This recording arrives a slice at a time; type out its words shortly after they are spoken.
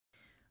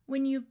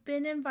When you've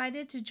been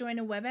invited to join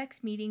a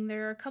Webex meeting,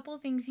 there are a couple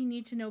things you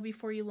need to know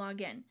before you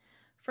log in.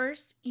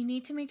 First, you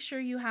need to make sure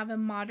you have a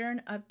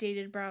modern,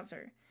 updated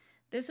browser.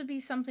 This would be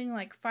something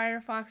like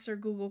Firefox or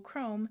Google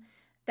Chrome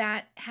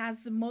that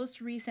has the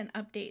most recent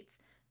updates.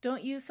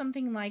 Don't use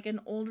something like an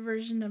old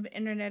version of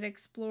Internet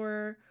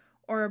Explorer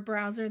or a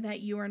browser that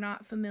you are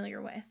not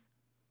familiar with.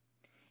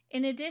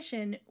 In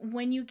addition,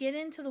 when you get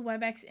into the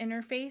Webex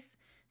interface,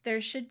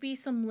 there should be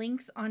some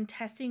links on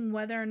testing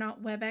whether or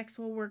not Webex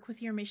will work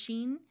with your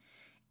machine,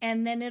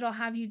 and then it'll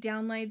have you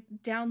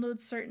download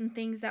certain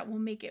things that will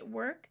make it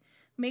work.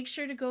 Make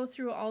sure to go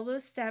through all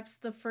those steps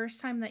the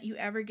first time that you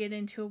ever get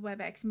into a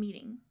Webex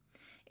meeting.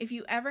 If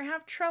you ever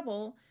have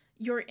trouble,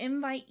 your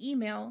invite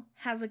email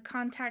has a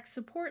contact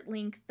support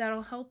link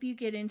that'll help you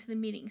get into the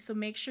meeting, so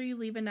make sure you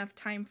leave enough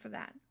time for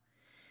that.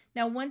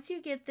 Now, once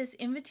you get this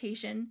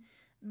invitation,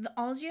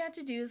 all you have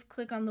to do is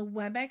click on the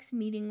Webex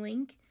meeting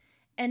link,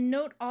 and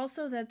note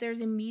also that there's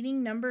a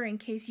meeting number in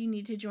case you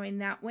need to join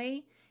that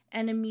way,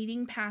 and a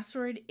meeting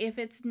password if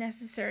it's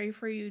necessary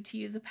for you to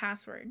use a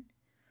password.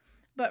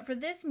 But for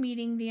this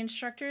meeting, the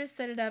instructor has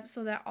set it up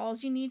so that all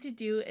you need to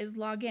do is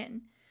log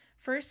in.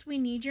 First, we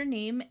need your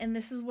name, and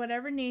this is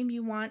whatever name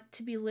you want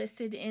to be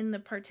listed in the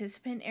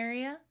participant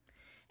area,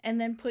 and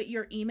then put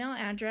your email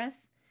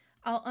address.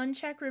 I'll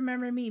uncheck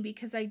Remember Me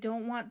because I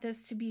don't want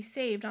this to be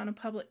saved on a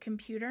public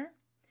computer,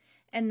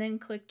 and then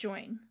click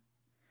Join.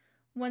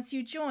 Once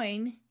you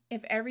join,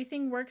 if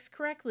everything works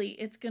correctly,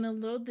 it's going to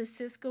load the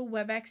Cisco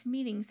Webex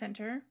Meeting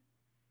Center,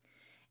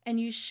 and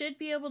you should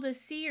be able to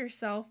see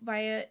yourself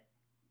via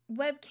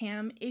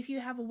webcam if you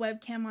have a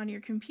webcam on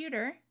your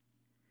computer.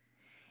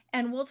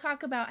 And we'll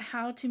talk about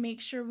how to make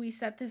sure we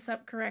set this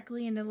up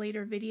correctly in a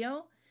later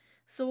video.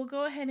 So we'll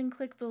go ahead and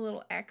click the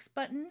little X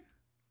button.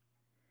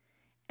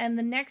 And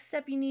the next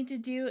step you need to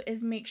do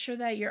is make sure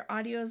that your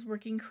audio is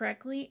working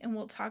correctly, and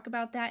we'll talk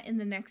about that in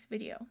the next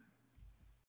video.